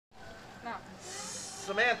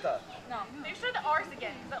Samantha. No. Make sure the R's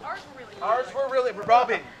again. The R's were really good. Ours were really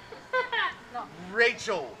Robin. No.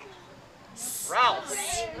 Rachel. Ralph.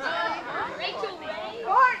 Rachel Ray.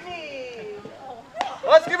 Courtney!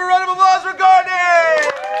 Let's give a round of applause for Courtney!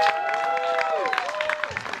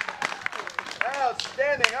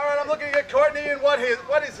 Outstanding. All right, I'm looking at Courtney, and what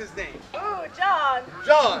is his name? Ooh, John.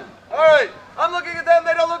 John. All right, I'm looking at them.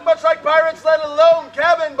 They don't look much like pirates, let alone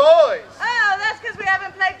cabin boys. Oh, that's because we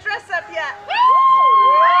haven't played dress up yet.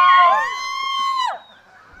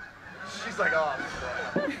 She's like, oh.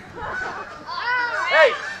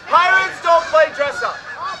 Hey, pirates don't play dress up.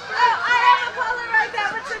 Oh, I have a Polaroid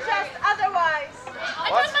that would suggest otherwise. I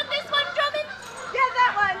talking about this one, Drummond? Yeah,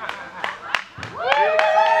 that one.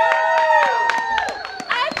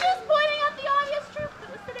 I'm just pointing out the audience troop that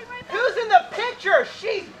was sitting right there. Who's in the picture?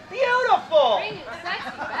 She's beautiful.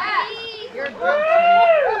 Sexy back. You're drunk.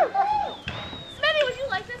 Smitty, would you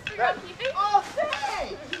like this for your own keeping? Oh,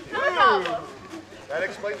 thanks. No problem. That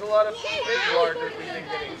explains a lot of fish larders we've been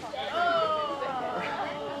getting.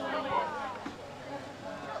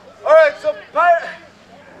 All right, so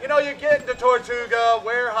you know, you get into Tortuga,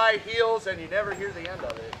 wear high heels, and you never hear the end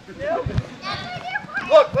of it. Nope.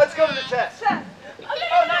 Look, let's go to the test. Chef.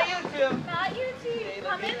 Oh, not you two. Not you two. Stay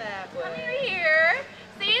Come looking in. that Come way. here.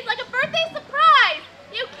 See, it's like a birthday surprise.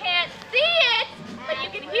 You can't see it, but you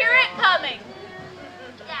can hear it coming.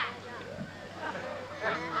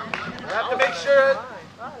 You have to make sure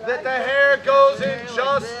that the hair goes in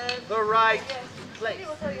just the right place.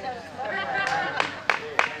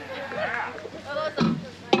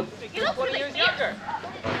 You look 20 really years cute. younger.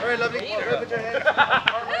 All right, lovely. Put your hands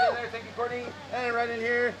arm right in there. Thank you, Courtney. And right in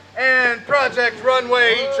here. And Project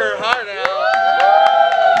Runway, eat your heart out.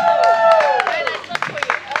 Very nice look for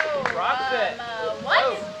you. Rocks it. What?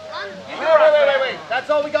 Wait. That's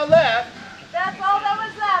all we got left. That's all that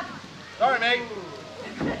was left. Sorry, mate.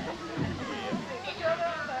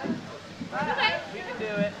 Okay. We can do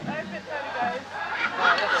it. I'm fit ready, guys.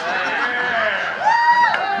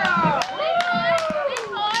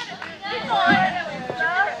 Big one.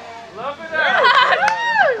 Love it out.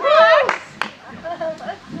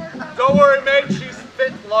 Don't worry, mate. She's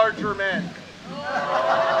fit larger men.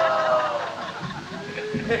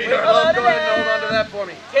 Hey, go ahead and hold on to that for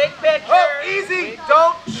me. Take pictures. Oh, easy.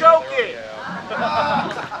 Don't choke it.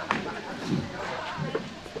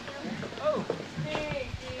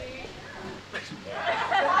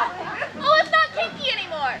 Oh, it's not kinky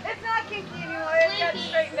anymore. It's not kinky anymore. It's got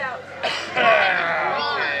straightened out.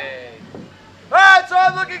 All right, so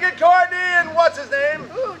I'm looking at Courtney, and what's his name?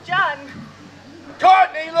 Ooh, John.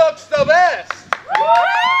 Courtney looks the best.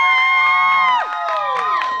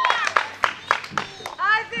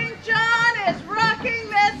 I think John is rocking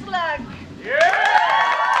this look.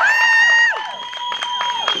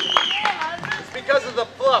 It's because of the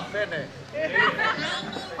fluff, isn't it?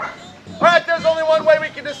 All right, there's only one way we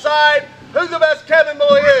can decide who the best cabin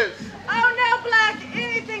boy is. Oh, no, Black.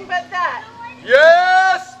 Anything but that.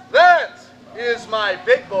 Yes, that is my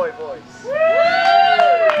big boy voice.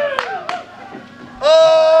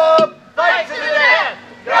 Fight to the death.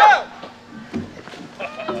 Go!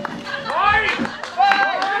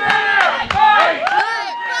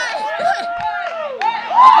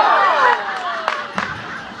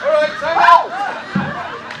 All right, time out.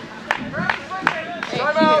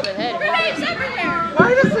 Time out. Grenades everywhere. Why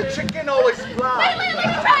does the chicken always fly? Wait, let me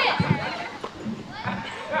try it.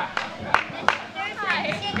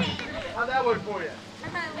 How'd that work for you?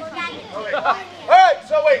 Okay. All right,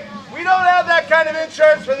 so wait. We don't have that kind of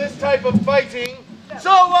insurance for this type of fighting. So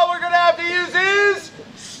what we're going to have to use is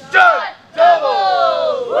stunt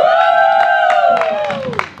double. Woo!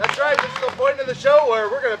 That's right. This is the point of the show where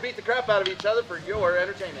we're going to beat the crap out of each other for your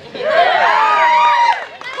entertainment. You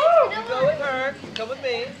go with her. You come with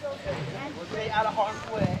me. We'll stay out of harm's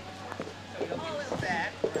way. So we don't get too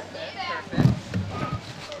bad. Perfect.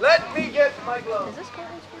 Let me get my gloves.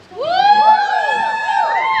 Woo!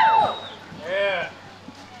 Yeah.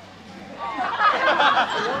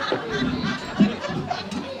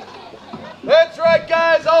 That's right,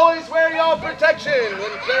 guys. Always wear your protection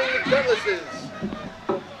when playing with cutlasses.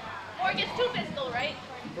 Before it gets too physical, right?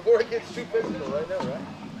 Before it gets too physical, right now, right?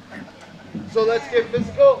 So let's get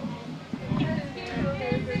physical.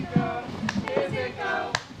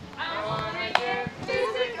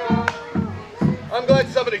 I'm glad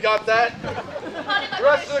somebody got that. The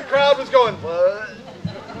rest of the crowd was going, what?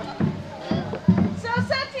 So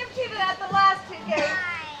since you've cheated at the last two games,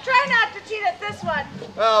 try not to cheat at this one.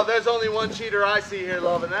 Well, there's only one cheater I see here,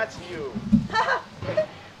 love, and that's you.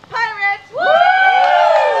 Pirates! Woo!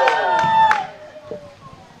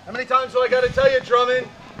 How many times do I got to tell you, Drummond,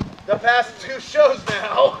 the past 2 shows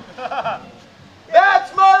now.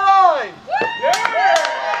 That's my line!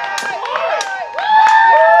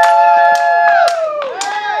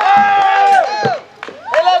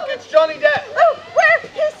 Hey, look, it's Johnny Depp. Oh, where?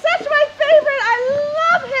 He's such my favorite. I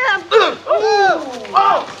love him.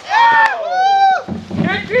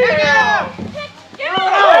 Kick it out!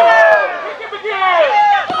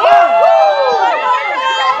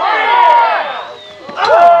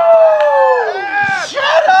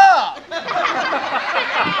 Shut up!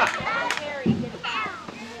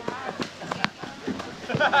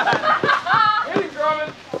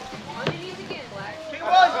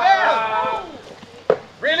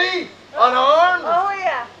 Really? Unarmed? Oh,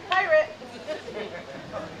 yeah. Pirate.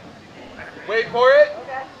 Wait for it.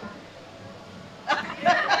 Okay.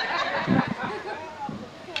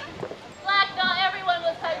 Black, not everyone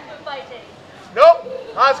was kung fu fighting. Nope.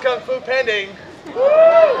 Haas Kung Fu pending.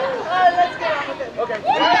 Let's get on with it. Okay.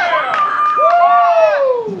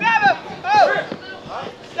 Grab him! Oh!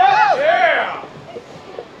 Stop!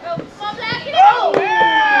 Oh, come on, Black, get it.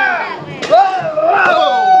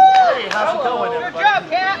 Hey, how's it going, Good everybody? job,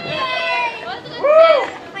 Cat!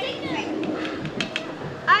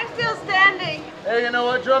 I'm still standing. Hey, you know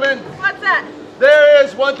what, Drummond? What's that? There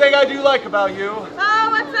is one thing I do like about you. Oh,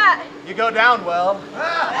 what's that? You go down well.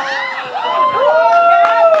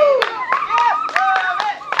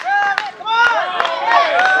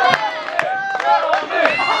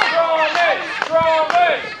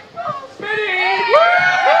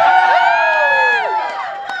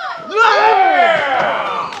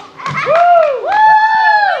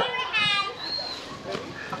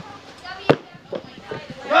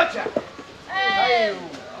 Gotcha! Hey.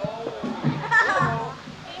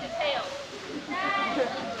 Need a tail.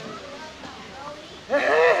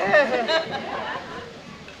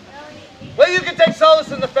 Well, you can take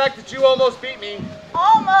solace in the fact that you almost beat me.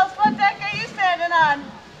 Almost. What deck are you standing on?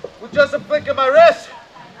 With just a flick of my wrist,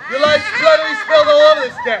 your life's bloodily spilled all over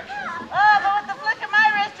this deck. Oh, but with the flick of my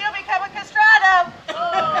wrist, you'll become a castrato.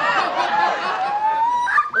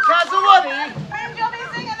 Casawati! Means you'll be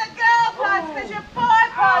singing the girl parts because your boy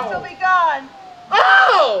parts will be gone.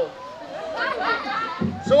 Oh!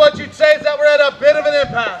 So what you'd say is that we're at a bit of an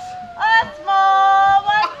impasse. A small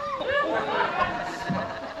one.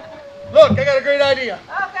 Look, I got a great idea.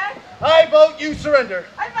 Okay. I vote you surrender.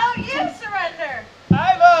 I vote you surrender.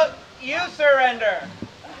 I vote you surrender.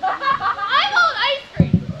 I want ice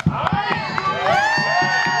cream.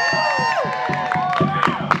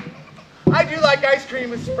 I do like ice cream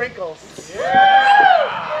with sprinkles.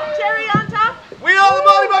 Cherry on top. We are the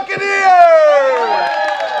Bawdy Buccaneers!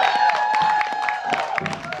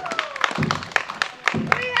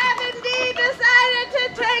 We have indeed decided to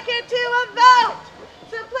take it to a vote.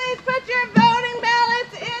 So please put your voting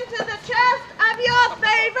ballots into the chest of your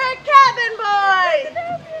favorite cabin boy.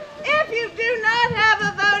 If you do not have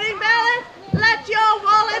a voting ballot, let your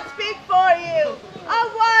wallet speak for you. A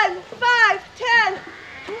 1, 5, 10,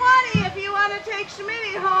 20 if you want to take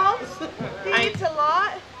Schmitty home. He eats a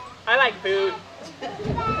lot. I like food.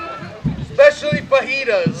 Especially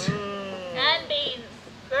fajitas. And beans.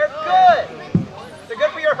 They're good. They're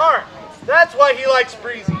good for your heart. That's why he likes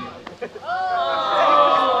Breezy. Oh,